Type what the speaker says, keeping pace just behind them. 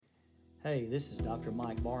Hey, this is Dr.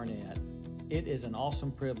 Mike Barnett. It is an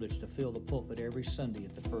awesome privilege to fill the pulpit every Sunday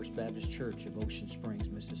at the First Baptist Church of Ocean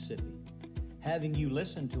Springs, Mississippi. Having you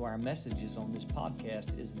listen to our messages on this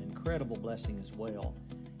podcast is an incredible blessing as well,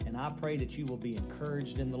 and I pray that you will be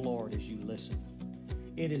encouraged in the Lord as you listen.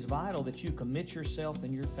 It is vital that you commit yourself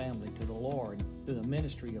and your family to the Lord through the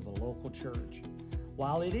ministry of a local church.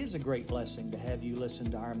 While it is a great blessing to have you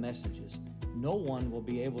listen to our messages, no one will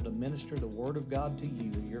be able to minister the Word of God to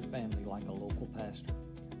you and your family like a local pastor.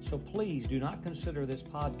 So please do not consider this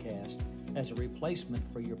podcast as a replacement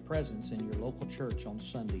for your presence in your local church on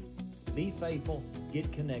Sunday. Be faithful,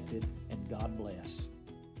 get connected, and God bless.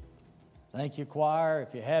 Thank you, choir.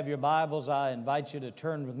 If you have your Bibles, I invite you to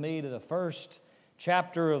turn with me to the first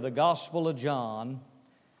chapter of the Gospel of John,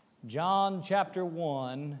 John chapter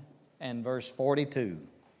 1 and verse 42.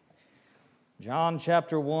 John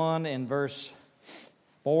chapter 1 and verse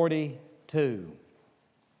 42.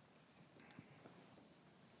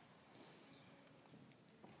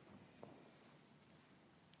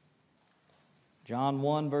 John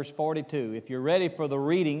 1 verse 42. If you're ready for the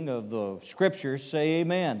reading of the Scriptures, say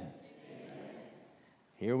amen. Amen.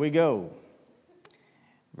 Here we go.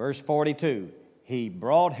 Verse 42. He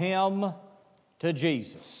brought him to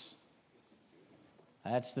Jesus.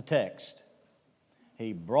 That's the text.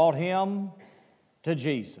 He brought him to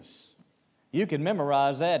Jesus. You can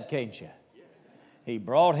memorize that, can't you? Yes. He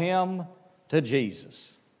brought him to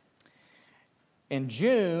Jesus. In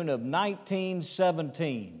June of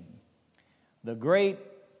 1917, the great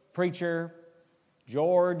preacher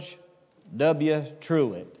George W.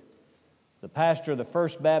 Truett, the pastor of the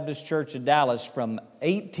First Baptist Church of Dallas from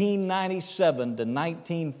 1897 to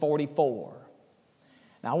 1944.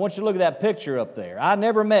 Now I want you to look at that picture up there. I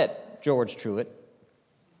never met George Truett.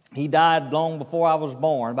 He died long before I was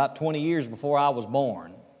born, about 20 years before I was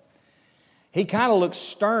born. He kind of looks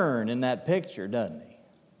stern in that picture, doesn't he?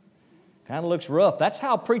 Kind of looks rough. That's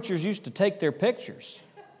how preachers used to take their pictures.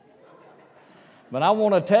 But I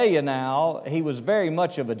want to tell you now, he was very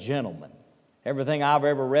much of a gentleman. Everything I've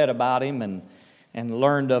ever read about him and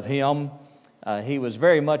learned of him, he was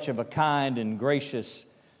very much of a kind and gracious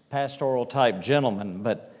pastoral type gentleman.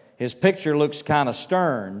 But his picture looks kind of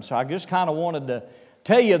stern, so I just kind of wanted to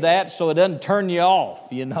tell you that so it doesn't turn you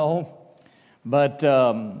off, you know. But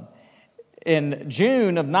in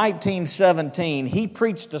June of 1917, he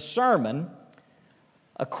preached a sermon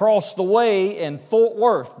across the way in Fort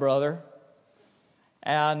Worth, brother.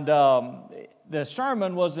 And the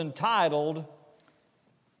sermon was entitled,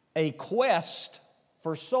 A Quest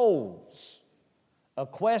for Souls. A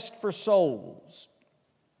Quest for Souls.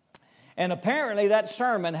 And apparently that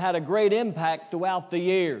sermon had a great impact throughout the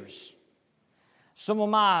years. Some of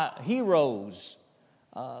my heroes,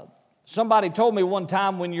 somebody told me one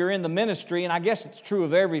time when you're in the ministry, and I guess it's true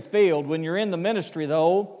of every field, when you're in the ministry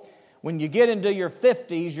though, when you get into your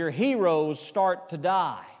 50s, your heroes start to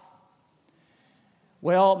die.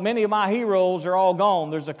 Well, many of my heroes are all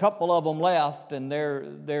gone. There's a couple of them left, and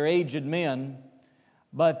they're aged men.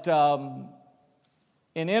 But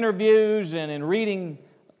in interviews and in reading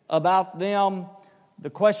about them,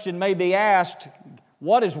 the question may be asked,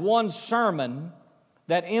 what is one sermon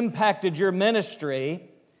that impacted your ministry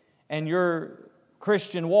and your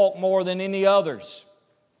Christian walk more than any others?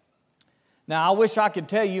 Now, I wish I could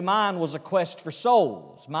tell you mine was a quest for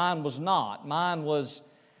souls. Mine was not. Mine was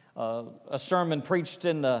a sermon preached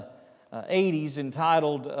in the 80s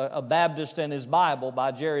entitled A Baptist and His Bible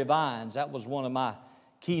by Jerry Vines. That was one of my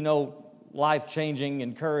keynote, life-changing,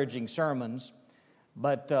 encouraging sermons.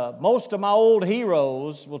 But most of my old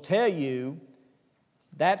heroes will tell you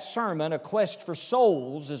that sermon, A Quest for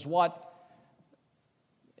Souls, is what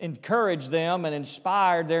encouraged them and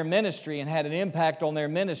inspired their ministry and had an impact on their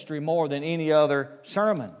ministry more than any other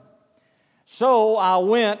sermon. So I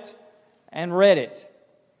went and read it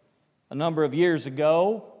a number of years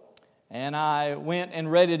ago, and I went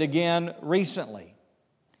and read it again recently.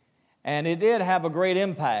 And it did have a great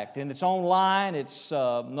impact. And it's online. It's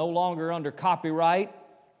no longer under copyright.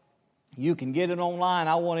 You can get it online.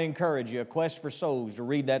 I want to encourage you, A Quest for Souls, to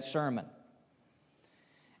read that sermon.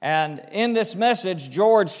 And in this message,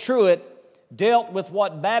 George Truett dealt with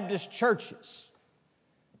what Baptist churches,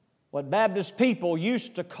 what Baptist people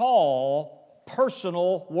used to call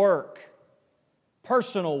personal work.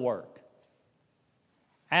 Personal work.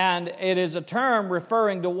 And it is a term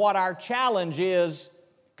referring to what our challenge is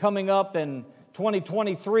coming up in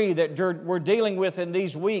 2023 that we're dealing with in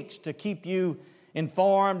these weeks to keep you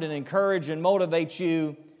informed and encourage and motivate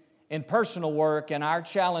you in personal work. And our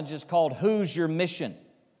challenge is called Who's Your Mission?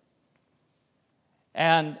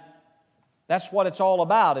 And that's what it's all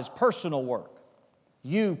about, is personal work.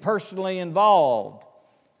 you personally involved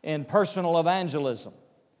in personal evangelism,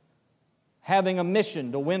 having a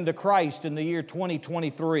mission to win to Christ in the year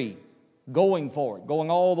 2023, going for it, going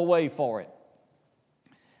all the way for it.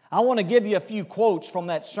 I want to give you a few quotes from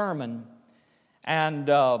that sermon, and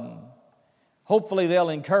hopefully they'll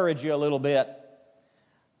encourage you a little bit.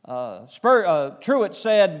 Truett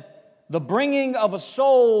said, "The bringing of a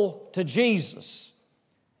soul to Jesus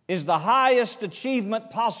is the highest achievement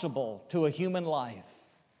possible to a human life."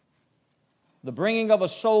 The bringing of a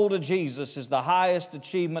soul to Jesus is the highest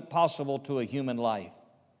achievement possible to a human life.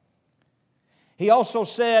 He also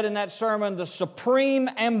said in that sermon, "The supreme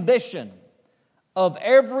ambition of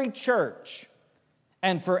every church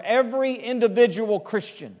and for every individual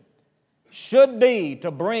Christian should be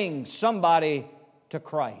to bring somebody to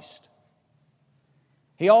Christ."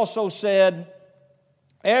 He also said,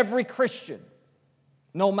 "Every Christian,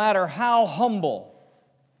 no matter how humble,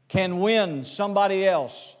 can win somebody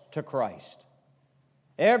else to Christ."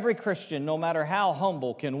 Every Christian, no matter how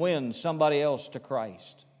humble, can win somebody else to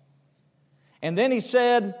Christ. And then he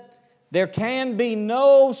said, "There can be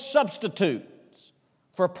no substitutes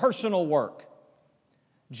for personal work."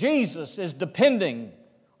 Jesus is depending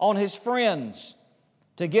on His friends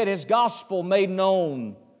to get His gospel made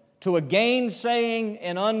known to a gainsaying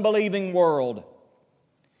and unbelieving world.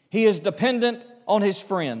 He is dependent on His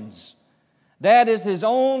friends. That is His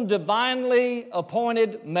own divinely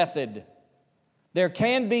appointed method. There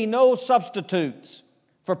can be no substitutes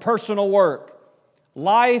for personal work.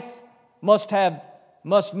 Life must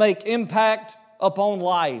make impact upon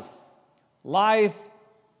life. Life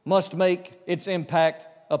must make its impact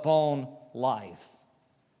upon life.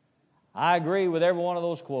 I agree with every one of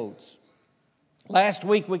those quotes. Last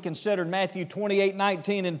week we considered Matthew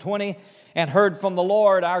 28:19 and 20 and heard from the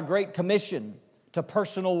Lord our great commission to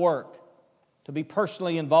personal work, to be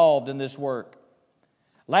personally involved in this work.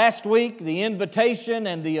 Last week, the invitation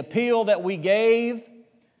and the appeal that we gave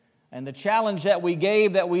and the challenge that we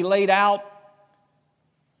gave, that we laid out,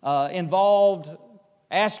 involved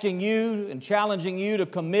asking you and challenging you to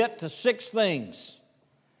commit to 6 things.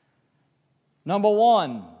 Number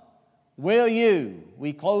 1, will you?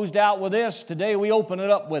 We closed out with this. Today we open it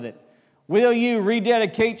up with it. Will you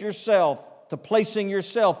rededicate yourself to placing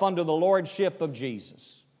yourself under the lordship of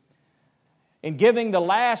Jesus? In giving the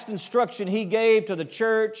last instruction He gave to the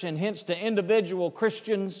church and hence to individual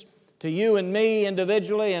Christians, to you and me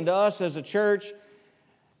individually and to us as a church,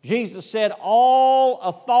 Jesus said, "All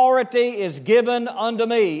authority is given unto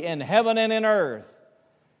me in heaven and in earth."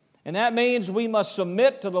 And that means we must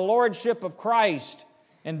submit to the lordship of Christ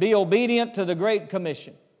and be obedient to the Great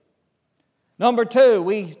Commission. Number 2,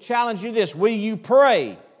 we challenge you this: will you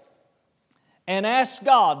pray and ask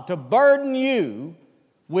God to burden you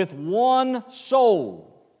with one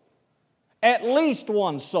soul? At least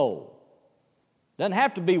one soul. Doesn't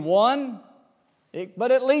have to be one,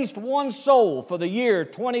 but at least one soul for the year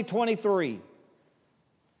 2023.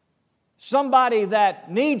 Somebody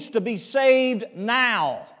that needs to be saved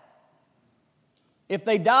now. If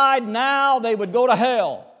they died now, they would go to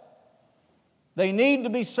hell. They need to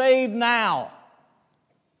be saved now.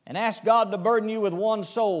 And ask God to burden you with one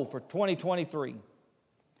soul for 2023.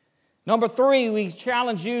 Number 3, we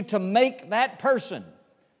challenge you to make that person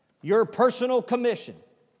your personal commission,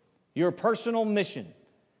 your personal mission,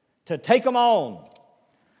 to take them on.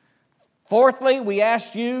 Fourthly, we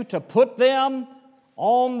ask you to put them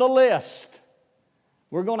on the list.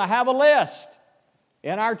 We're going to have a list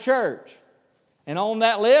in our church. And on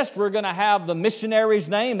that list, we're going to have the missionary's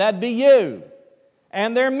name, that'd be you,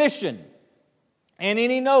 and their mission, and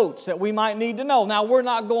any notes that we might need to know. Now, we're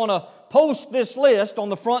not going to post this list on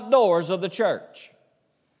the front doors of the church.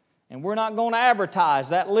 And we're not going to advertise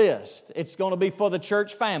that list. It's going to be for the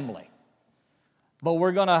church family. But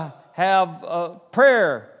we're going to have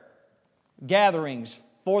prayer gatherings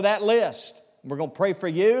for that list. We're going to pray for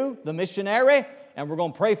you, the missionary, and we're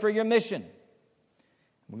going to pray for your mission.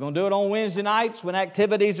 We're going to do it on Wednesday nights when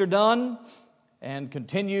activities are done and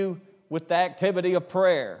continue with the activity of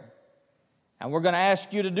prayer. And we're going to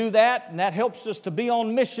ask you to do that, and that helps us to be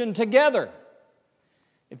on mission together.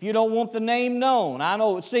 If you don't want the name known, I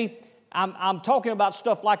know, see, I'm talking about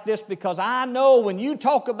stuff like this because I know when you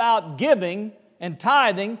talk about giving and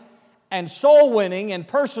tithing and soul winning and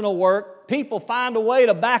personal work, people find a way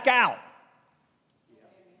to back out.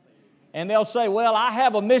 And they'll say, well, I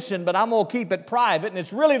have a mission, but I'm going to keep it private. And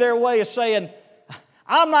it's really their way of saying,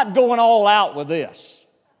 I'm not going all out with this.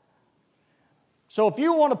 So if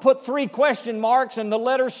you want to put 3 question marks in the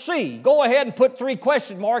letter C, go ahead and put 3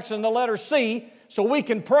 question marks in the letter C so we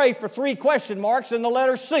can pray for 3 question marks in the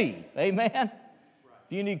letter C. Amen? If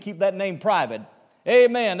you need to keep that name private.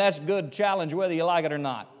 Amen. That's a good challenge whether you like it or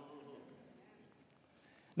not.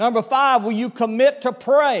 Number 5, will you commit to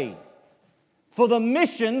pray for the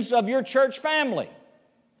missions of your church family?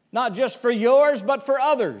 Not just for yours, but for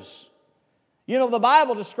others. You know, the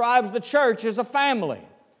Bible describes the church as a family.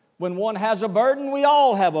 When one has a burden, we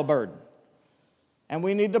all have a burden. And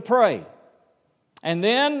we need to pray. And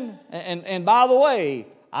then, and by the way,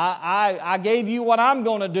 I gave you what I'm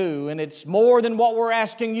going to do, and it's more than what we're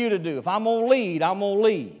asking you to do. If I'm going to lead, I'm going to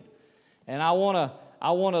lead. And I want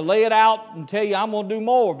to lay it out and tell you I'm going to do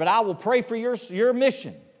more, but I will pray for your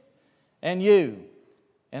mission and you.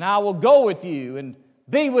 And I will go with you and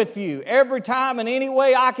be with you every time in any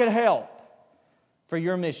way I can help for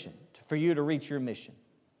your mission, for you to reach your mission.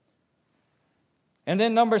 And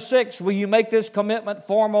then number 6, will you make this commitment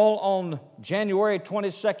formal on January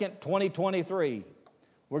 22nd, 2023?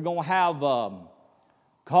 We're going to have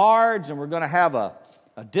cards, and we're going to have a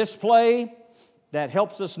display that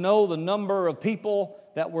helps us know the number of people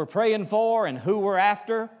that we're praying for and who we're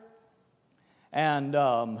after, and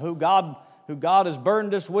who God has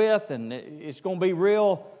burdened us with. And it's going to be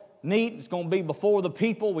real neat. It's going to be before the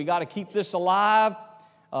people. We got to keep this alive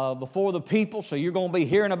before the people, so you're going to be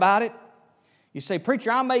hearing about it. You say,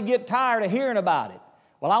 preacher, I may get tired of hearing about it.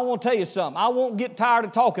 Well, I want to tell you something. I won't get tired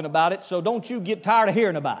of talking about it, so don't you get tired of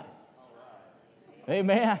hearing about it.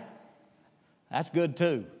 Amen? That's good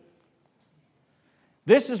too.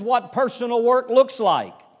 This is what personal work looks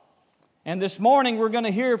like. And this morning we're going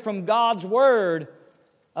to hear from God's Word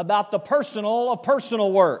about the personal of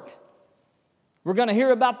personal work. We're going to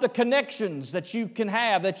hear about the connections that you can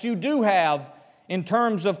have, that you do have in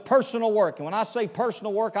terms of personal work. And when I say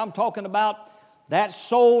personal work, I'm talking about that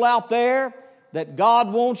soul out there that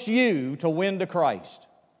God wants you to win to Christ,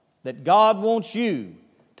 that God wants you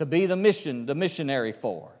to be the missionary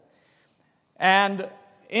for. And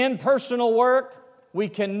in personal work, we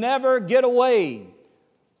can never get away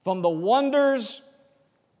from the wonders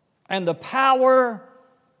and the power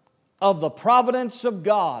of the providence of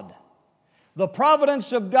God. The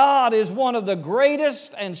providence of God is one of the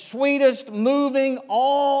greatest and sweetest, moving,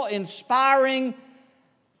 awe-inspiring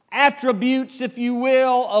attributes, if you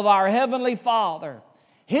will, of our Heavenly Father.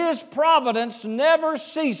 His providence never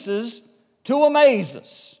ceases to amaze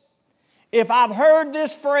us. If I've heard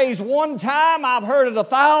this phrase one time, I've heard it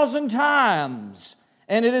 1,000 times.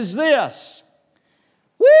 And it is this: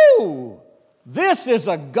 woo! This is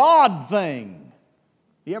a God thing.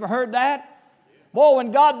 You ever heard that? Boy,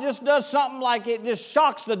 when God just does something like it just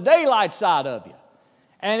shocks the daylights out of you.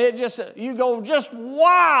 And it just, you go, just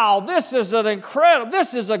wow, this is an incredible,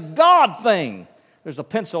 this is a God thing. There's a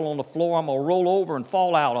pencil on the floor I'm going to roll over and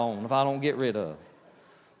fall out on if I don't get rid of.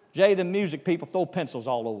 Jay, the music people throw pencils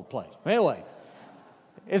all over the place. Anyway,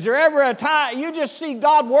 is there ever a time you just see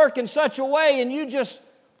God work in such a way and you just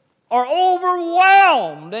are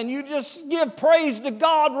overwhelmed and you just give praise to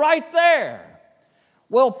God right there?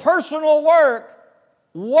 Well, personal work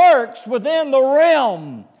works within the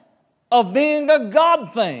realm of being a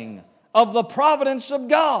God thing, of the providence of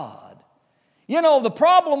God. You know, the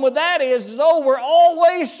problem with that is, though, we're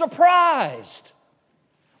always surprised.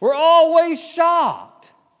 We're always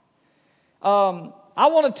shocked. I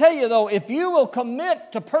want to tell you, though, if you will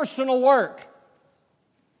commit to personal work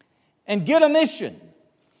and get a mission,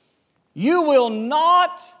 you will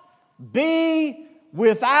not be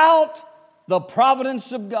without the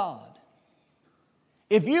providence of God.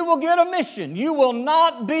 If you will get a mission, you will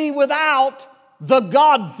not be without the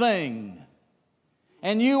God thing.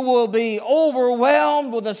 And you will be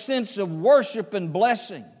overwhelmed with a sense of worship and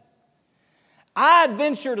blessing. I'd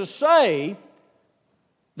venture to say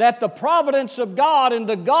that the providence of God and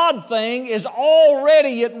the God thing is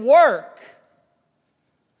already at work.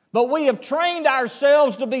 But we have trained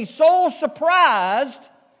ourselves to be so surprised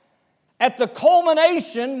at the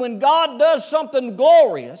culmination when God does something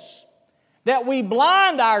glorious that we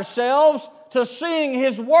blind ourselves to seeing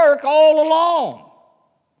His work all along.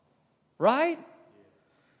 Right?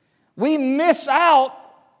 We miss out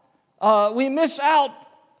on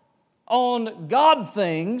God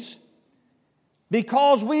things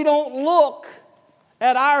because we don't look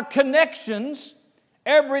at our connections,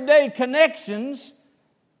 everyday connections,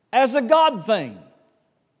 as a God thing.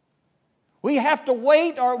 We have to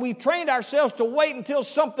wait, or we've trained ourselves to wait until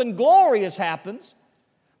something glorious happens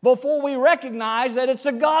before we recognize that it's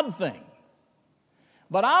a God thing.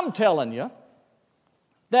 But I'm telling you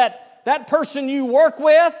that that person you work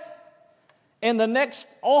with in the next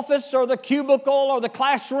office or the cubicle or the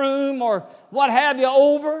classroom or what have you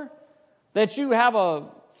over, that you have a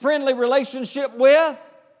friendly relationship with,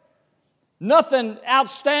 nothing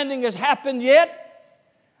outstanding has happened yet.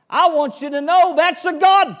 I want you to know that's a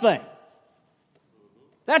God thing.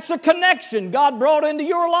 That's a connection God brought into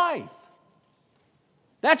your life.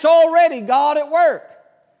 That's already God at work.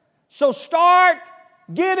 So start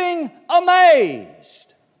getting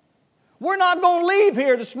amazed. We're not going to leave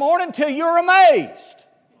here this morning until you're amazed.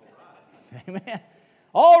 Amen.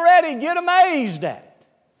 Already get amazed at it.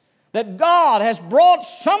 That God has brought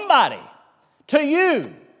somebody to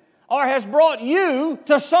you, or has brought you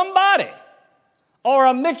to somebody, or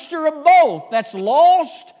a mixture of both that's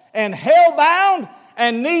lost and hell-bound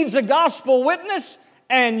and needs a gospel witness,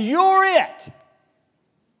 and you're it.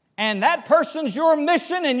 And that person's your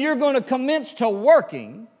mission, and you're going to commence to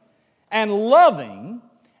working and loving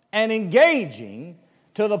and engaging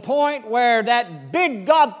to the point where that big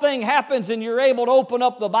God thing happens and you're able to open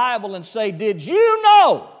up the Bible and say, did you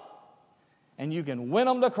know? And you can win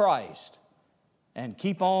them to Christ and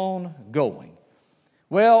keep on going.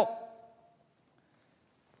 Well,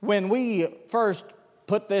 when we first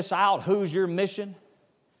put this out, who's your mission?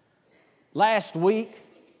 Last week,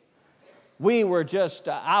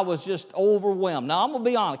 I was just overwhelmed. Now, I'm going to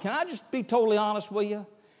be honest. Can I just be totally honest with you?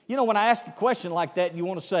 You know, when I ask a question like that, you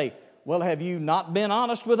want to say, well, have you not been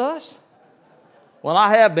honest with us? Well,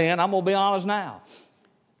 I have been. I'm going to be honest now.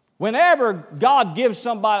 Whenever God gives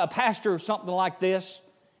somebody, a pastor or something like this,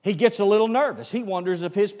 he gets a little nervous. He wonders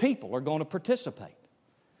if his people are going to participate.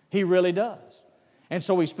 He really does. And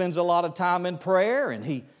so he spends a lot of time in prayer, and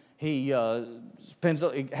he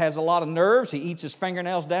has a lot of nerves. He eats his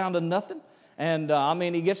fingernails down to nothing. And,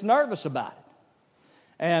 he gets nervous about it.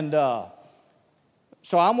 And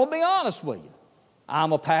so I'm going to be honest with you.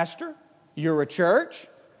 I'm a pastor, you're a church,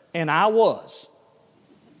 and I was.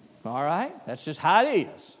 All right? That's just how it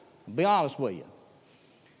is. I'll be honest with you.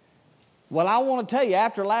 Well, I want to tell you,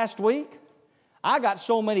 after last week, I got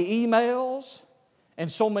so many emails and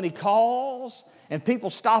so many calls and people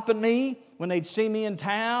stopping me when they'd see me in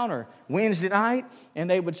town or Wednesday night, and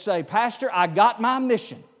they would say, Pastor, I got my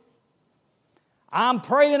mission. I'm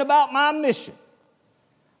praying about my mission.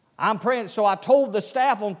 I'm praying. So I told the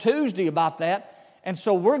staff on Tuesday about that. And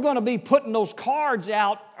so we're going to be putting those cards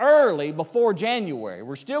out early before January.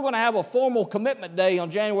 We're still going to have a formal commitment day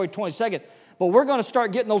on January 22nd, but we're going to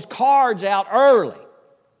start getting those cards out early.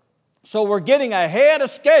 So we're getting ahead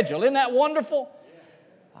of schedule. Isn't that wonderful?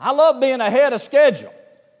 I love being ahead of schedule.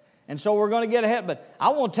 And so we're going to get ahead. But I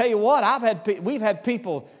want to tell you what, we've had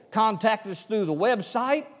people contact us through the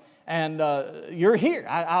website, and you're here.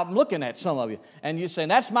 I'm looking at some of you, and you're saying,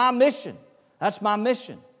 that's my mission. That's my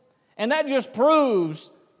mission. And that just proves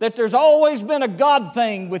that there's always been a God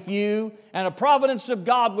thing with you and a providence of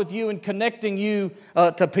God with you in connecting you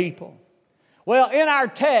to people. Well, in our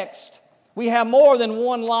text, we have more than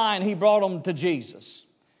one line, He brought them to Jesus.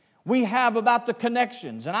 We have about the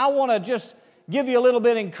connections. And I want to just give you a little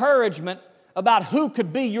bit of encouragement about who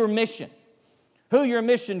could be your mission, who your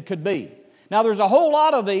mission could be. Now, there's a whole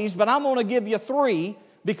lot of these, but I'm going to give you 3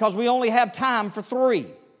 because we only have time for 3,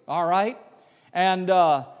 all right? And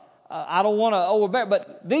I don't want to overbear,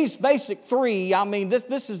 but these basic 3,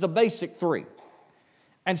 this is the basic 3.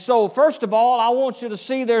 And so, first of all, I want you to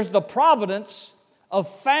see there's the providence of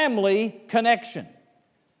family connection.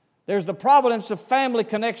 There's the providence of family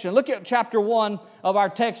connection. Look at chapter 1 of our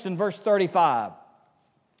text in verse 35.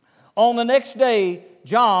 On the next day,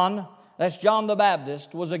 John, that's John the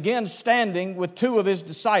Baptist, was again standing with 2 of his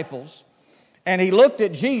disciples, and he looked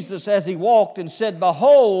at Jesus as he walked and said,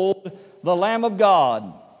 Behold, the Lamb of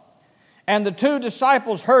God. And the 2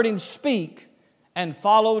 disciples heard him speak and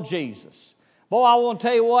followed Jesus. Boy, I want to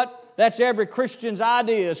tell you what, that's every Christian's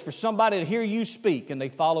idea, is for somebody to hear you speak and they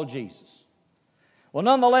follow Jesus. Well,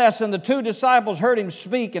 nonetheless, and the 2 disciples heard him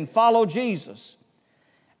speak and followed Jesus.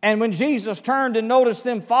 And when Jesus turned and noticed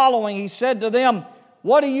them following, he said to them,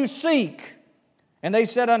 What do you seek? And they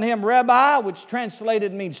said unto him, Rabbi, which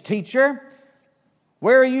translated means teacher,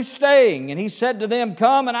 where are you staying? And he said to them,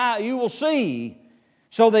 Come and you will see.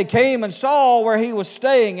 So they came and saw where he was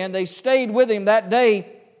staying, and they stayed with him that day.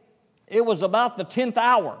 It was about the 10th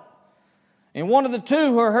hour. And one of the 2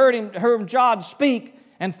 who heard John speak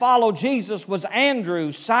and followed Jesus was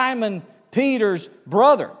Andrew, Simon Peter's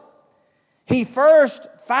brother. He first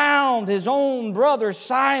found his own brother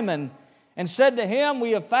Simon and said to him,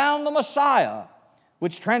 We have found the Messiah,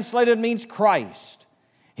 which translated means Christ.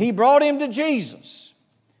 He brought him to Jesus.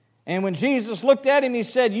 And when Jesus looked at him, he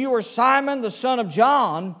said, You are Simon, the son of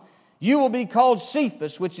John. You will be called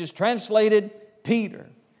Cephas, which is translated Peter.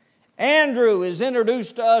 Andrew is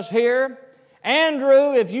introduced to us here.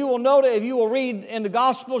 Andrew, if you will read in the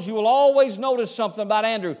Gospels, you will always notice something about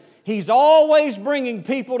Andrew. He's always bringing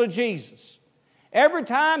people to Jesus. Every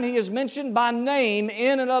time he is mentioned by name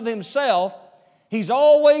in and of himself, he's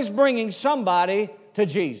always bringing somebody to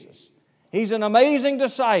Jesus. He's an amazing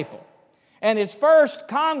disciple. And his first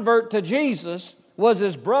convert to Jesus was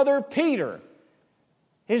his brother Peter.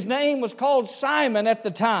 His name was called Simon at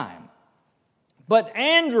the time. But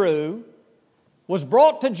Andrew was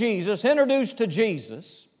brought to Jesus, introduced to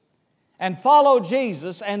Jesus, and followed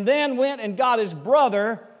Jesus, and then went and got his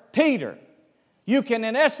brother Peter. You can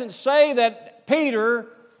in essence say that Peter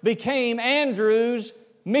became Andrew's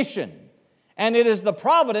mission. And it is the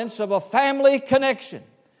providence of a family connection.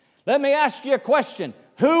 Let me ask you a question.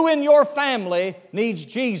 Who in your family needs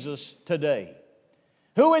Jesus today?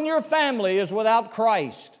 Who in your family is without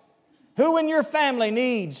Christ? Who in your family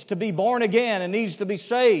needs to be born again and needs to be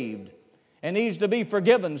saved and needs to be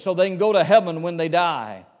forgiven so they can go to heaven when they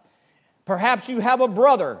die? Perhaps you have a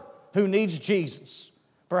brother who needs Jesus.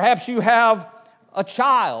 Perhaps you have a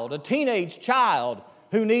child, a teenage child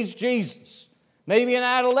who needs Jesus. Maybe an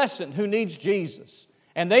adolescent who needs Jesus.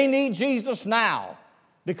 And they need Jesus now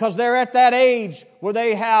because they're at that age where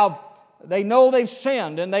they know they've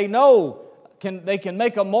sinned and they know they can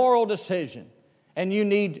make a moral decision. And you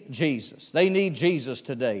need Jesus. They need Jesus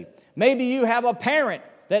today. Maybe you have a parent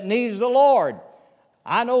that needs the Lord.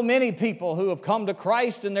 I know many people who have come to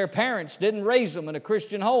Christ and their parents didn't raise them in a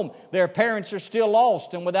Christian home. Their parents are still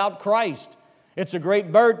lost and without Christ. It's a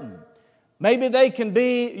great burden. Maybe they can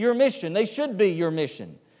be your mission. They should be your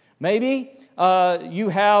mission. Maybe you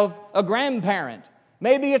have a grandparent.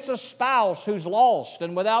 Maybe it's a spouse who's lost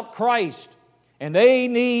and without Christ, and they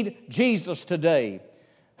need Jesus today.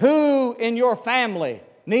 Who in your family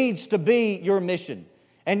needs to be your mission?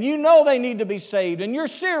 And you know they need to be saved, and you're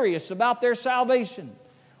serious about their salvation.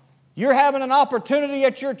 You're having an opportunity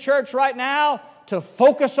at your church right now to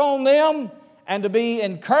focus on them and to be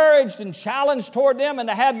encouraged and challenged toward them and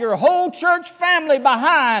to have your whole church family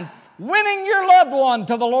behind winning your loved one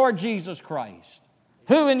to the Lord Jesus Christ.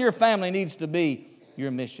 Who in your family needs to be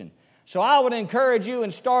your mission? So I would encourage you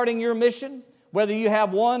in starting your mission, whether you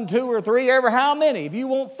have 1, 2, or 3, ever how many. If you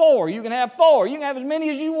want 4, you can have 4. You can have as many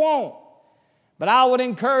as you want. But I would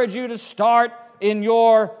encourage you to start in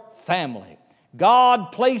your family.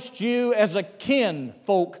 God placed you as a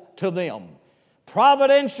kinfolk to them.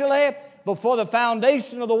 Providentially, before the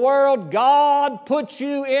foundation of the world, God put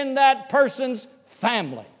you in that person's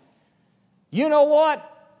family. You know what?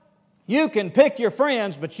 You can pick your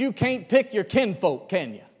friends, but you can't pick your kinfolk,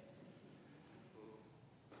 can you?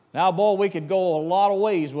 Now, boy, we could go a lot of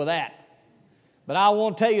ways with that. But I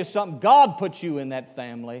want to tell you something. God put you in that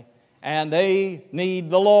family, and they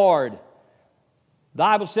need the Lord. The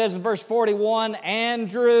Bible says in verse 41,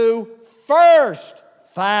 Andrew first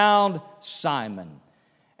found Simon.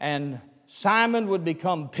 And Simon would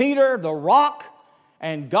become Peter, the rock,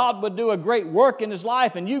 and God would do a great work in his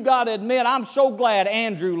life. And you got to admit, I'm so glad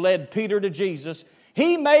Andrew led Peter to Jesus.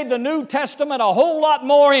 He made the New Testament a whole lot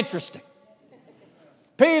more interesting.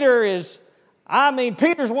 Peter's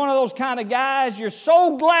one of those kind of guys, you're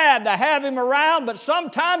so glad to have him around, but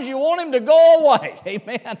sometimes you want him to go away.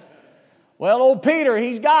 Amen. Well, old Peter,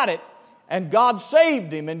 he's got it. And God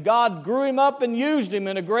saved him, and God grew him up and used him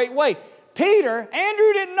in a great way.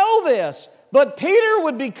 Andrew didn't know this, but Peter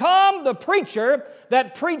would become the preacher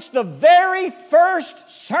that preached the very first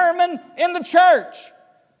sermon in the church.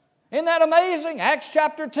 Isn't that amazing? Acts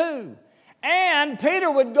chapter 2. And Peter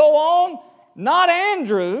would go on, not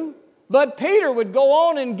Andrew, but Peter would go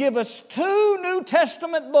on and give us 2 New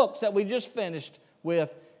Testament books that we just finished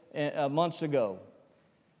with months ago.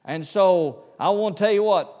 And so I want to tell you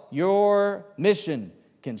what, your mission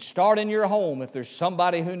can start in your home if there's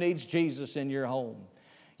somebody who needs Jesus in your home.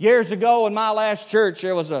 Years ago in my last church,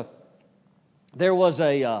 there was a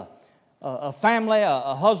family,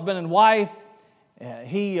 a husband and wife.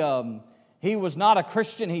 He was not a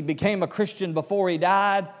Christian. He became a Christian before he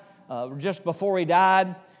died, just before he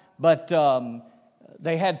died. But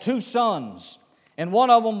they had 2 sons, and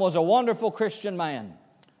one of them was a wonderful Christian man,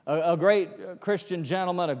 a great Christian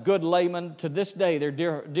gentleman, a good layman. To this day, they're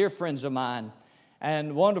dear friends of mine,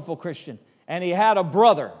 and wonderful Christian. And he had a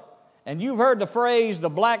brother, and you've heard the phrase,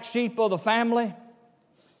 the black sheep of the family.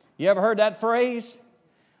 You ever heard that phrase?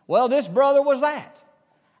 Well, this brother was that,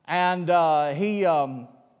 and he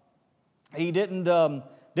didn't know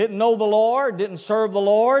the Lord, didn't serve the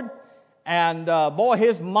Lord. And boy,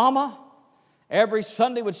 his mama every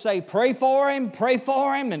Sunday would say, pray for him,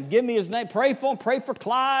 and give me his name. Pray for him, pray for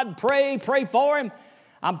Clyde, pray for him.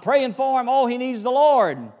 I'm praying for him. Oh, he needs the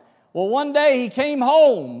Lord. Well, one day he came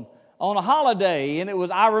home on a holiday, and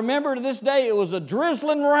I remember to this day, it was a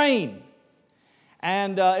drizzling rain.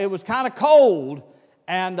 And it was kind of cold.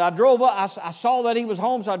 And I drove up, I saw that he was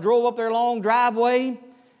home, so I drove up their long driveway.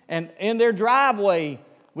 And in their driveway,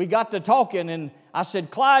 we got to talking, and I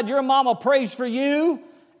said, Clyde, your mama prays for you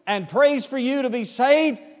and prays for you to be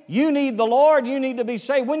saved. You need the Lord. You need to be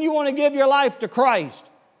saved. When you want to give your life to Christ?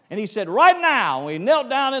 And he said, right now. He knelt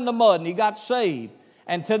down in the mud and he got saved.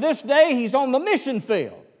 And to this day, he's on the mission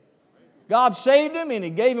field. God saved him and He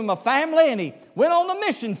gave him a family and he went on the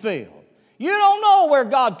mission field. You don't know where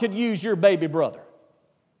God could use your baby brother.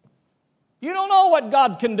 You don't know what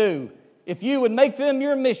God can do if you would make them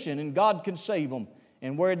your mission and God can save them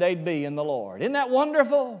and where they'd be in the Lord. Isn't that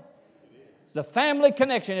wonderful? It's the family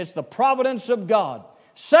connection. It's the providence of God.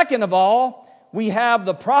 Second of all, we have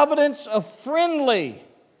the providence of friendly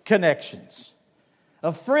connections.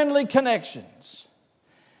 Of friendly connections.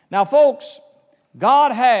 Now, folks,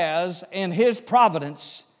 God has, in His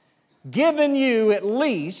providence, given you at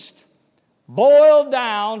least, boiled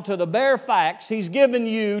down to the bare facts, He's given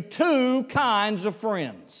you two kinds of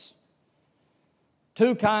friends.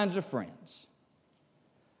 Two kinds of friends.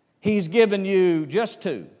 He's given you just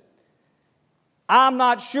two. I'm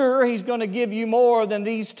not sure He's going to give you more than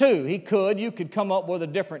these two. He could. You could come up with a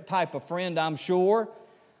different type of friend, I'm sure.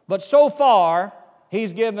 But so far,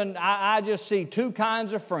 He's given, I just see two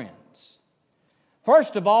kinds of friends.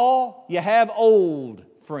 First of all, you have old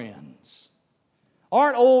friends.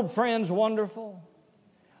 Aren't old friends wonderful?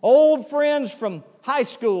 Old friends from high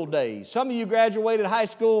school days. Some of you graduated high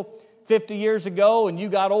school 50 years ago and you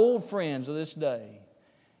got old friends of this day.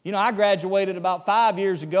 You know, I graduated about 5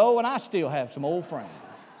 years ago and I still have some old friends.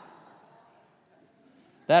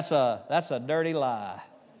 That's a dirty lie.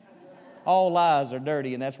 All lies are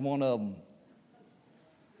dirty and that's one of them.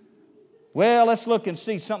 Well, let's look and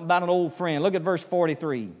see something about an old friend. Look at verse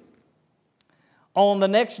 43. On the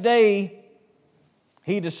next day,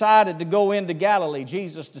 He decided to go into Galilee.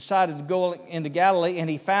 Jesus decided to go into Galilee, and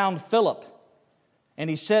He found Philip. And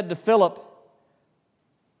He said to Philip,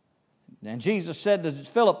 and Jesus said to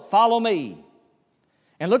Philip, follow me.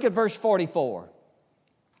 And look at verse 44.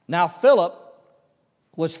 Now Philip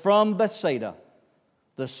was from Bethsaida,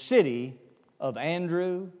 the city of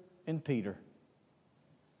Andrew and Peter.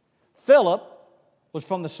 Philip was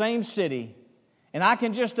from the same city, and I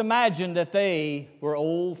can just imagine that they were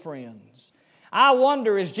old friends. I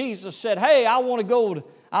wonder, as Jesus said, hey, I want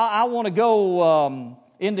to go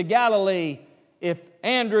into Galilee, if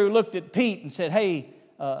Andrew looked at Pete and said, hey,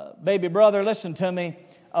 baby brother, listen to me.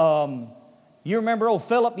 You remember old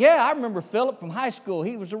Philip? Yeah, I remember Philip from high school.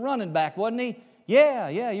 He was a running back, wasn't he? Yeah,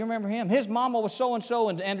 you remember him. His mama was so-and-so,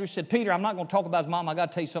 and Andrew said, Peter, I'm not going to talk about his mama. I got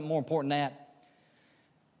to tell you something more important than that.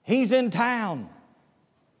 He's in town.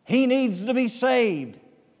 He needs to be saved.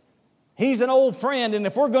 He's an old friend, and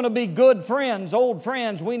if we're going to be good friends, old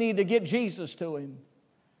friends, we need to get Jesus to him.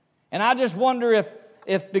 And I just wonder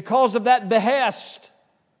if because of that behest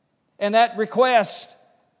and that request,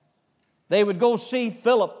 they would go see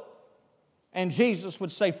Philip, and Jesus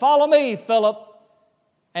would say, follow me, Philip.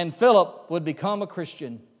 And Philip would become a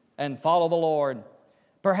Christian and follow the Lord.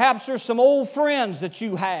 Perhaps there's some old friends that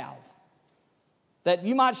you have that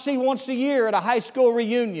you might see once a year at a high school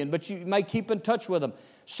reunion, but you may keep in touch with them.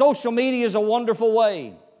 Social media is a wonderful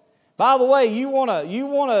way. By the way, you want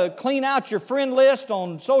to clean out your friend list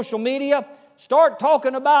on social media, start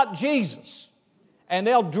talking about Jesus, and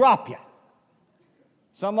they'll drop you.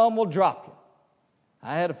 Some of them will drop you.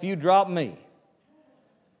 I had a few drop me.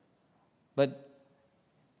 But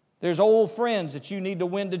there's old friends that you need to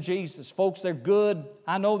win to Jesus. Folks, they're good.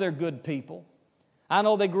 I know they're good people. I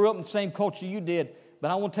know they grew up in the same culture you did.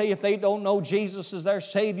 But I want to tell you, if they don't know Jesus as their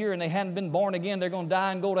Savior and they hadn't been born again, they're going to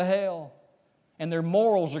die and go to hell. And their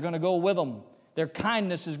morals are going to go with them. Their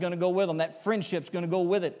kindness is going to go with them. That friendship's going to go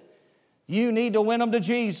with it. You need to win them to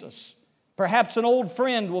Jesus. Perhaps an old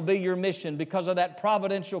friend will be your mission because of that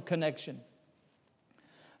providential connection.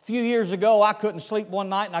 A few years ago, I couldn't sleep one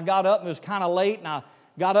night, and I got up, and it was kind of late, and I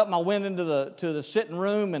got up and I went into the sitting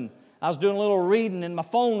room, and I was doing a little reading, and my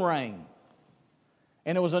phone rang.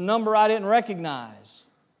 And it was a number I didn't recognize.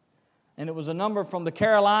 And it was a number from the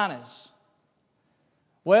Carolinas.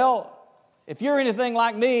 Well, if you're anything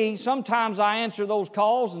like me, sometimes I answer those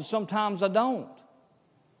calls and sometimes I don't.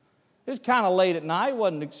 It was kind of late at night. It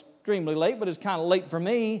wasn't extremely late, but it was kind of late for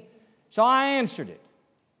me. So I answered it.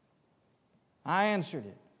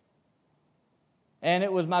 And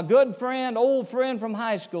it was my good friend, old friend from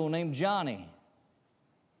high school named Johnny.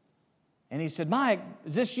 And he said, Mike,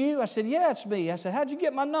 is this you? I said, yeah, it's me. I said, how'd you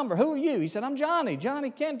get my number? Who are you? He said, I'm Johnny. Johnny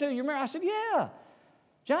Cantu, you remember? I said, yeah.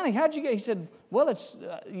 Johnny, how'd you get? He said, well,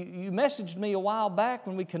 you messaged me a while back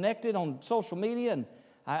when we connected on social media, and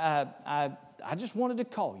I just wanted to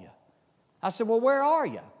call you. I said, well, where are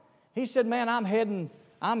you? He said, man, I'm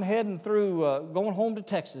heading through, going home to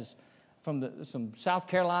Texas from some South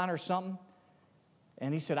Carolina or something.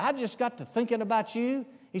 And he said, I just got to thinking about you.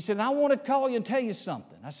 He said, I want to call you and tell you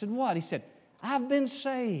something. I said, what? He said, I've been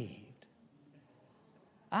saved.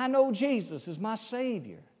 I know Jesus is my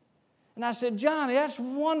Savior. And I said, Johnny, that's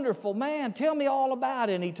wonderful, man. Tell me all about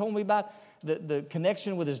it. And he told me about the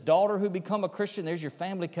connection with his daughter who become a Christian. There's your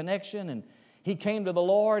family connection. And he came to the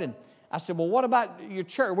Lord. And I said, well, what about your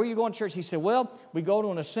church? Where are you going to church? He said, well, we go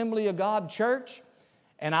to an Assembly of God church.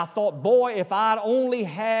 And I thought, boy, if I'd only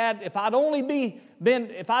failed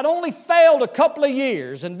a couple of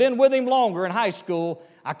years and been with him longer in high school,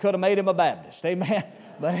 I could have made him a Baptist. Amen.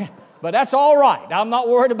 But that's all right. I'm not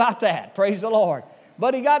worried about that. Praise the Lord.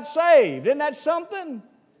 But he got saved. Isn't that something?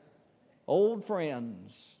 Old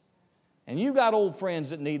friends. And you got old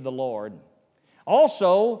friends that need the Lord.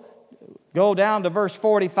 Also, go down to verse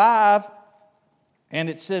 45, and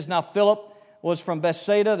it says, now Philip was from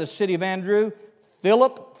Bethsaida, the city of Andrew.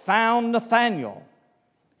 Philip found Nathanael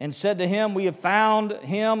and said to him, we have found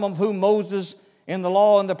him of whom Moses in the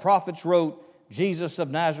law and the prophets wrote, Jesus of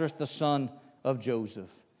Nazareth, the son of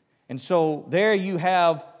Joseph. And so there you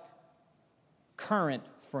have current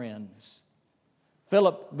friends.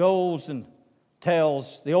 Philip goes and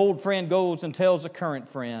tells, the old friend goes and tells the current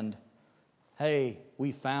friend, hey,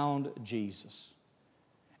 we found Jesus.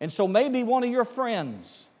 And so maybe one of your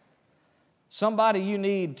friends, somebody you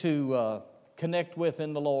need to connect with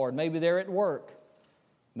in the Lord, maybe they're at work,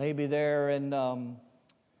 maybe they're in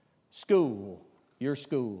school, your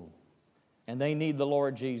school, and they need the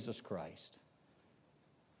Lord Jesus Christ.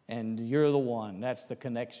 And you're the one. That's the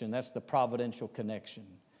connection. That's the providential connection.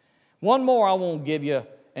 One more I won't give you,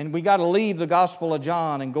 and we got to leave the Gospel of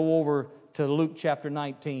John and go over to Luke chapter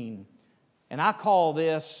 19. And I call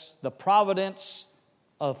this the providence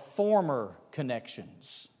of former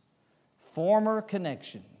connections. Former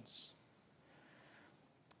connections.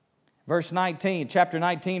 Verse 19, chapter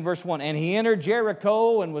 19, verse 1. And he entered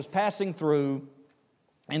Jericho and was passing through.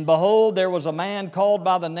 And behold, there was a man called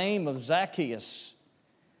by the name of Zacchaeus.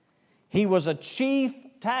 He was a chief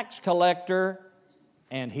tax collector,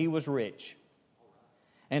 and he was rich.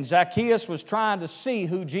 And Zacchaeus was trying to see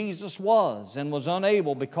who Jesus was and was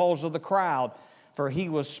unable because of the crowd, for he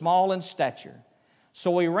was small in stature.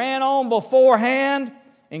 So he ran on beforehand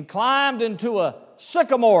and climbed into a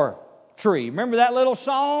sycamore tree. Remember that little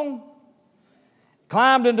song?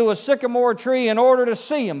 Climbed into a sycamore tree in order to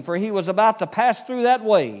see him, for he was about to pass through that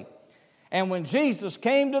way. And when Jesus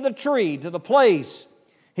came to the tree, to the place,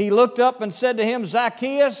 he looked up and said to him,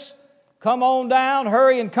 Zacchaeus, come on down,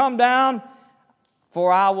 hurry and come down,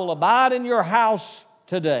 for I will abide in your house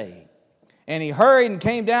today. And he hurried and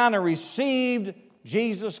came down and received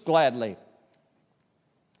Jesus gladly.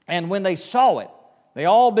 And when they saw it, they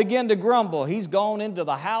all began to grumble. He's gone into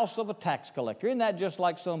the house of a tax collector. Isn't that just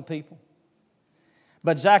like some people?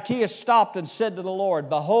 But Zacchaeus stopped and said to the Lord,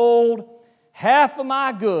 behold, half of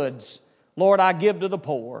my goods, Lord, I give to the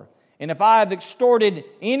poor. And if I have extorted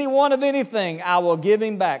anyone of anything, I will give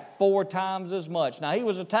him back 4 times as much. Now, he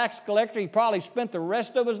was a tax collector. He probably spent the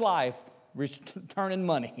rest of his life returning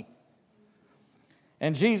money.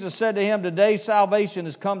 And Jesus said to him, today salvation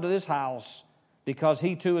has come to this house, because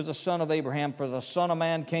he too is a son of Abraham, for the Son of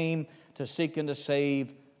Man came to seek and to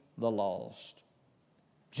save the lost.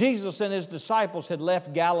 Jesus and his disciples had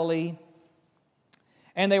left Galilee,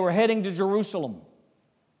 and they were heading to Jerusalem.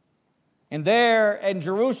 And there in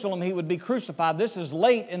Jerusalem, he would be crucified. This is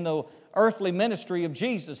late in the earthly ministry of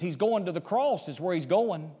Jesus. He's going to the cross is where he's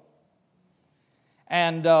going.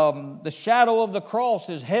 And the shadow of the cross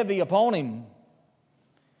is heavy upon him.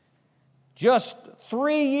 Just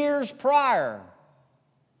 3 years prior,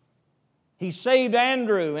 he saved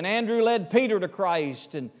Andrew, and Andrew led Peter to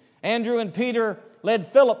Christ, and Andrew and Peter led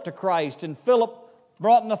Philip to Christ, and Philip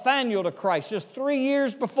brought Nathanael to Christ. Just 3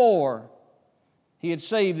 years before, he had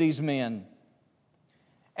saved these men.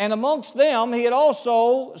 And amongst them, he had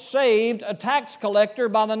also saved a tax collector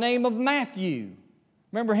by the name of Matthew.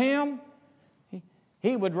 Remember him?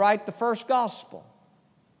 He would write the first gospel.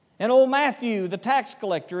 And old Matthew, the tax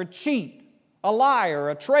collector, a cheat, a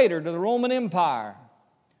liar, a traitor to the Roman Empire,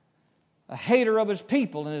 a hater of his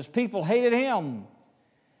people, and his people hated him.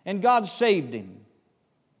 And God saved him.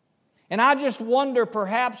 And I just wonder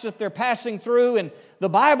perhaps if they're passing through, and the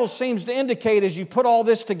Bible seems to indicate as you put all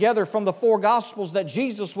this together from the 4 Gospels that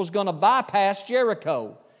Jesus was going to bypass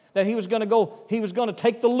Jericho, that he was going to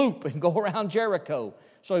take the loop and go around Jericho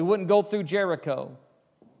so he wouldn't go through Jericho.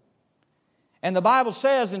 And the Bible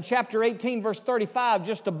says in chapter 18, verse 35,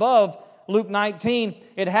 just above Luke 19,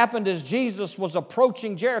 it happened as Jesus was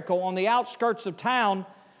approaching Jericho on the outskirts of town.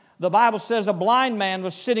 The Bible says a blind man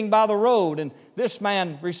was sitting by the road, and this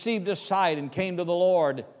man received his sight and came to the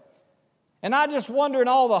Lord. And I just wonder in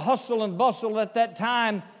all the hustle and bustle at that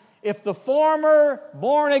time, if the former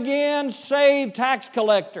born-again, saved tax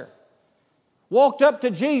collector walked up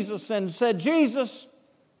to Jesus and said, Jesus,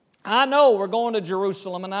 I know we're going to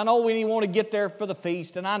Jerusalem, and I know we want to get there for the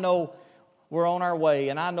feast, and I know we're on our way,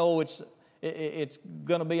 and I know it's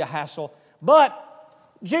going to be a hassle.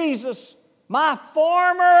 But, Jesus, my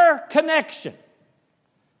former connection,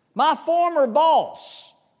 my former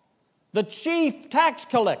boss, the chief tax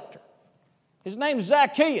collector, his name's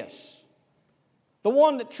Zacchaeus, the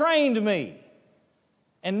one that trained me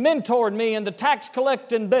and mentored me in the tax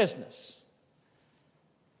collecting business.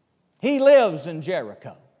 He lives in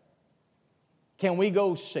Jericho. Can we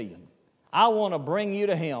go see him? I want to bring you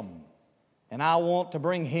to him, and I want to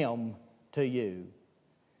bring him to you.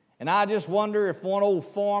 And I just wonder if one old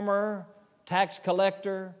former tax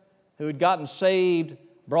collector who had gotten saved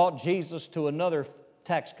brought Jesus to another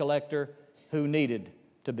tax collector who needed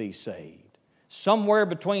to be saved. Somewhere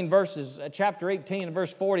between chapter 18 and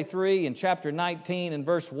verse 43 and chapter 19 and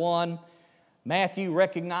verse 1, Matthew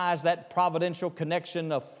recognized that providential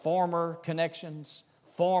connection of former connections,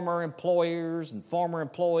 former employers and former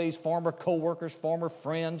employees, former co-workers, former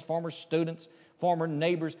friends, former students, former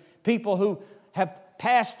neighbors, people who have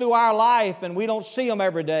passed through our life and we don't see them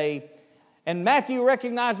every day. And Matthew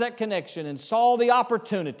recognized that connection and saw the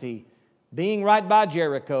opportunity, being right by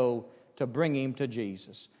Jericho, to bring him to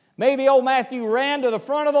Jesus. Maybe old Matthew ran to the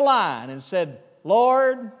front of the line and said,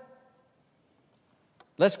 Lord,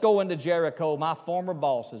 let's go into Jericho. My former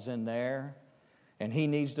boss is in there, and he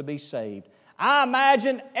needs to be saved. I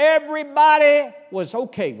imagine everybody was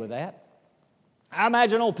okay with that. I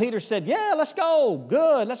imagine old Peter said, yeah, let's go.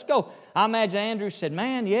 Good, let's go. I imagine Andrew said,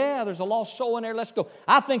 man, yeah, there's a lost soul in there. Let's go.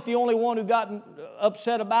 I think the only one who got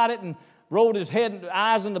upset about it and rolled his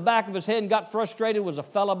eyes in the back of his head and got frustrated was a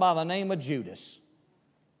fellow by the name of Judas.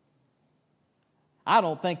 I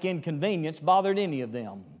don't think inconvenience bothered any of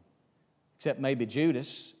them, except maybe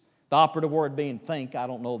Judas. The operative word being think. I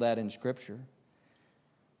don't know that in Scripture.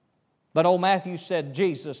 But old Matthew said,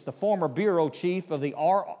 Jesus, the former bureau chief of the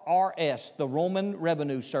RRS, the Roman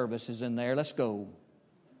Revenue Service, is in there. Let's go.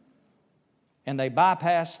 And they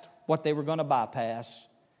bypassed what they were going to bypass.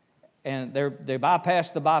 And they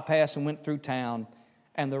bypassed the bypass and went through town.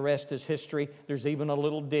 And the rest is history. There's even a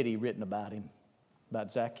little ditty written about him,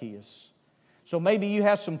 about Zacchaeus. So maybe you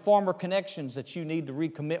have some former connections that you need to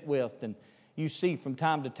recommit with, and you see from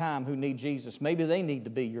time to time who need Jesus. Maybe they need to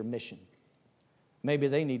be your mission. Maybe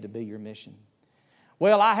they need to be your mission.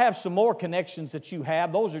 Well, I have some more connections that you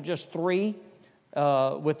have. Those are just 3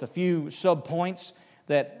 with a few subpoints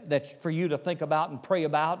that for you to think about and pray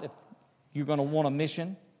about if you're going to want a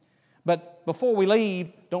mission. But before we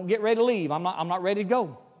leave, don't get ready to leave. I'm not ready to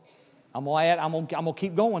go. I'm going to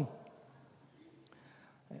keep going.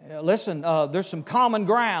 Listen, there's some common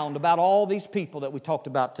ground about all these people that we talked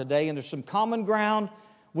about today, and there's some common ground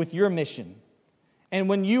with your mission. And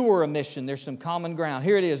when you were a mission, there's some common ground.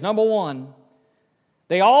 Here it is. Number 1,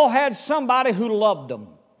 they all had somebody who loved them.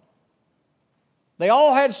 They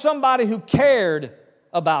all had somebody who cared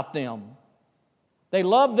about them. They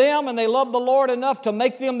loved them and they loved the Lord enough to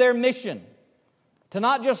make them their mission, to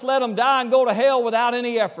not just let them die and go to hell without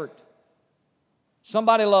any effort.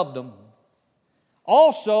 Somebody loved them.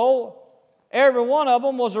 Also, every one of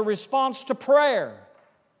them was a response to prayer.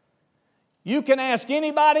 You can ask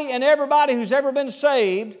anybody and everybody who's ever been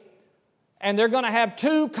saved, and they're going to have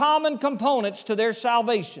 2 common components to their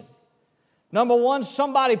salvation. Number 1,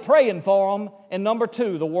 somebody praying for them, and number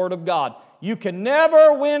 2, the Word of God. You can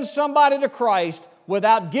never win somebody to Christ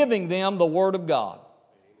without giving them the Word of God.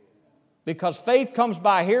 Because faith comes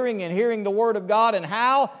by hearing, and hearing the Word of God. And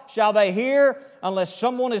how shall they hear unless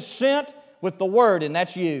someone is sent with the Word, and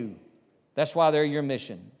that's you. That's why they're your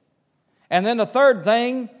mission. And then the third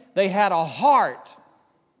thing, they had a heart.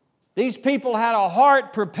 These people had a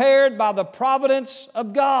heart prepared by the providence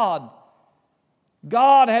of God.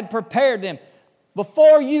 God had prepared them.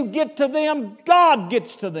 Before you get to them, God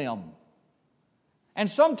gets to them. And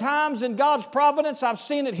sometimes in God's providence, I've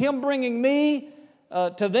seen it Him bringing me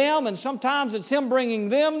to them, and sometimes it's Him bringing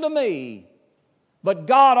them to me. But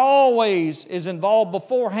God always is involved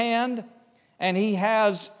beforehand, and He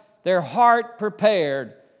has their heart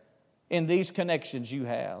prepared in these connections you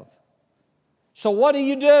have. So what do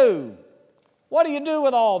you do? What do you do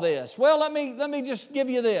with all this? Well, let me just give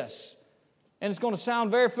you this. And it's going to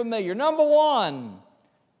sound very familiar. Number 1,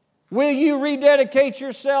 Will you rededicate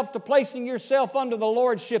yourself to placing yourself under the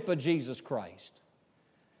lordship of Jesus Christ?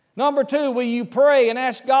 Number 2, will you pray and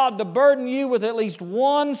ask God to burden you with at least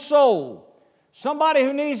one soul? Somebody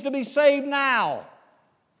who needs to be saved now.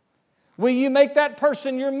 Will you make that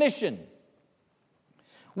person your mission?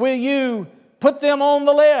 Will you put them on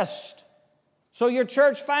the list so your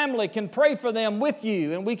church family can pray for them with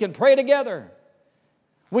you and we can pray together?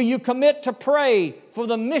 Will you commit to pray for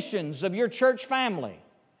the missions of your church family,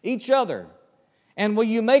 each other? And will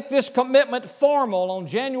you make this commitment formal on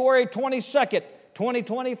January 22nd,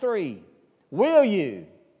 2023? Will you?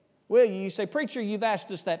 Will you? You say, preacher, you've asked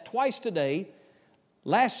us that twice today,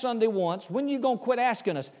 last Sunday once. When are you going to quit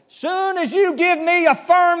asking us? Soon as you give me a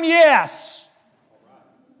firm yes.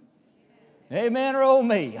 Amen or oh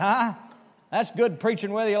me, huh? That's good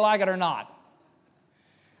preaching whether you like it or not.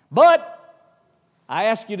 But I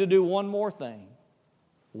ask you to do one more thing.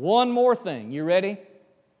 One more thing. You ready?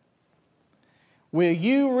 Will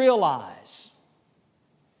you realize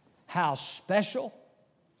how special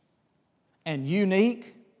and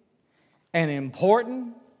unique and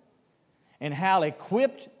important and how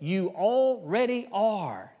equipped you already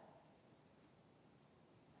are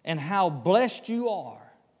and how blessed you are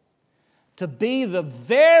to be the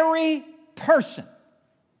very person,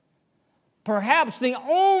 perhaps the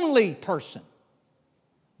only person,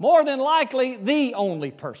 more than likely the only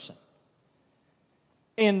person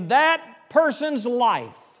in that person's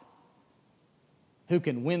life who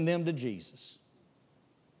can win them to Jesus.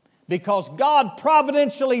 Because God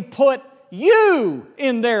providentially put you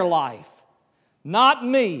in their life, not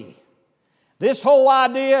me. This whole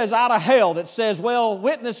idea is out of hell that says, well,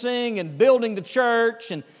 witnessing and building the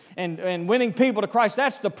church and winning people to Christ,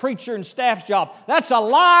 that's the preacher and staff's job. That's a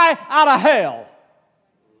lie out of hell.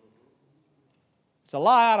 It's a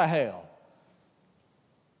lie out of hell.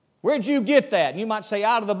 Where'd you get that? And you might say,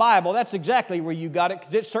 out of the Bible. That's exactly where you got it,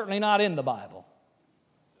 because it's certainly not in the Bible.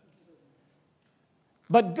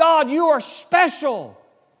 But God, you are special.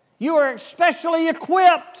 You are especially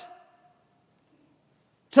equipped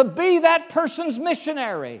to be that person's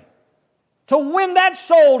missionary, to win that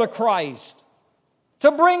soul to Christ,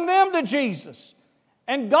 to bring them to Jesus.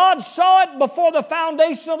 And God saw it before the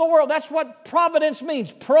foundation of the world. That's what providence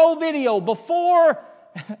means, pro video, before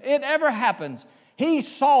it ever happens. He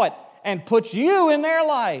saw it and put you in their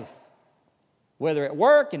life, whether at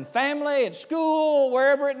work, in family, at school,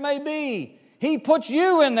 wherever it may be. He puts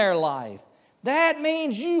you in their life. That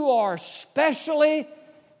means you are specially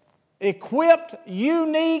equipped,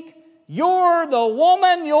 unique. You're the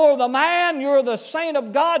woman, you're the man, you're the saint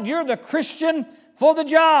of God, you're the Christian for the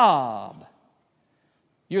job.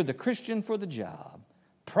 You're the Christian for the job.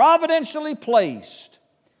 Providentially placed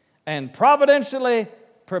and providentially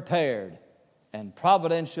prepared and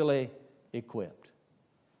providentially equipped.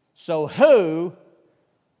 So who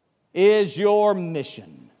is your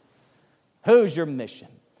mission? Who's your mission?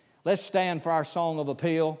 Let's stand for our song of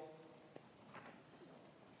appeal.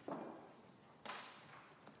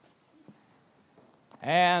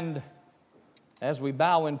 And as we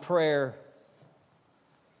bow in prayer,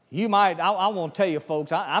 you might, I want to tell you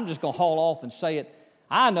folks, I'm just going to haul off and say it.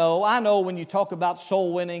 I know when you talk about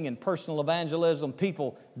soul winning and personal evangelism,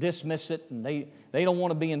 people dismiss it and they don't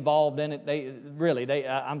want to be involved in it.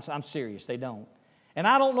 I'm serious, they don't. And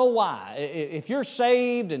I don't know why. If you're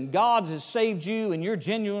saved and God has saved you and you're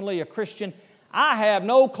genuinely a Christian, I have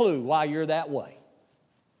no clue why you're that way.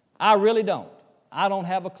 I really don't. I don't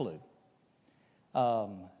have a clue. Are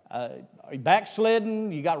you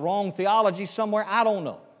backslidden? You got wrong theology somewhere? I don't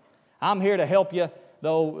know. I'm here to help you,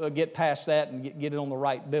 though, get past that and get it on the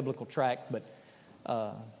right biblical track. But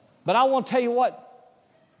I want to tell you what,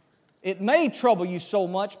 it may trouble you so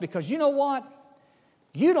much because you know what?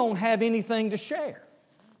 You don't have anything to share.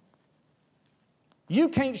 You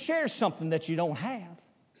can't share something that you don't have.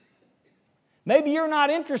 Maybe you're not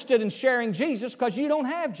interested in sharing Jesus because you don't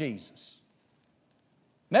have Jesus.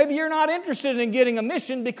 Maybe you're not interested in getting a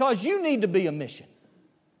mission because you need to be a mission.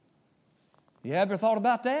 You ever thought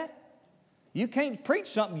about that? You can't preach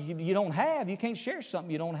something you don't have. You can't share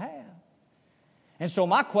something you don't have. And so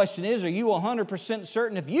my question is, are you 100%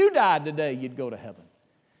 certain if you died today you'd go to heaven?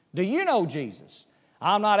 Do you know Jesus?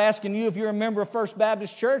 I'm not asking you if you're a member of First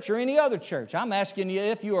Baptist Church or any other church. I'm asking you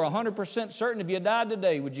if you are 100% certain if you died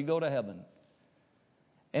today, would you go to heaven?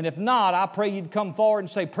 And if not, I pray you'd come forward and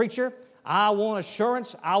say, preacher, I want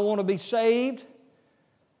assurance, I want to be saved,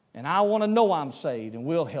 and I want to know I'm saved, and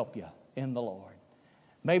we'll help you in the Lord.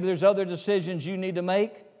 Maybe there's other decisions you need to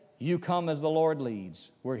make. You come as the Lord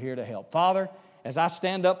leads. We're here to help. Father, as I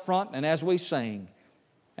stand up front and as we sing,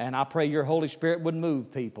 and I pray your Holy Spirit would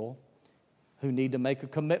move people who need to make a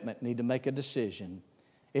commitment, need to make a decision.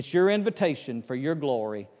 It's your invitation for your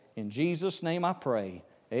glory. In Jesus' name I pray,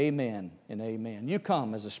 amen and amen. You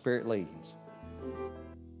come as the Spirit leads.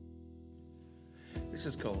 This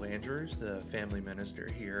is Cole Andrews, the family minister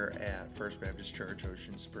here at First Baptist Church,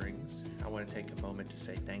 Ocean Springs. I want to take a moment to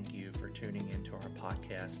say thank you for tuning into our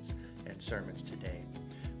podcasts and sermons today.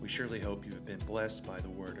 We surely hope you have been blessed by the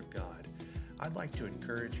Word of God. I'd like to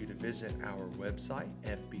encourage you to visit our website,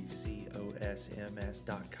 fbcosms.com,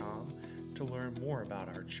 to learn more about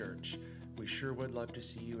our church. We sure would love to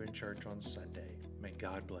see you in church on Sunday. May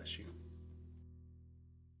God bless you.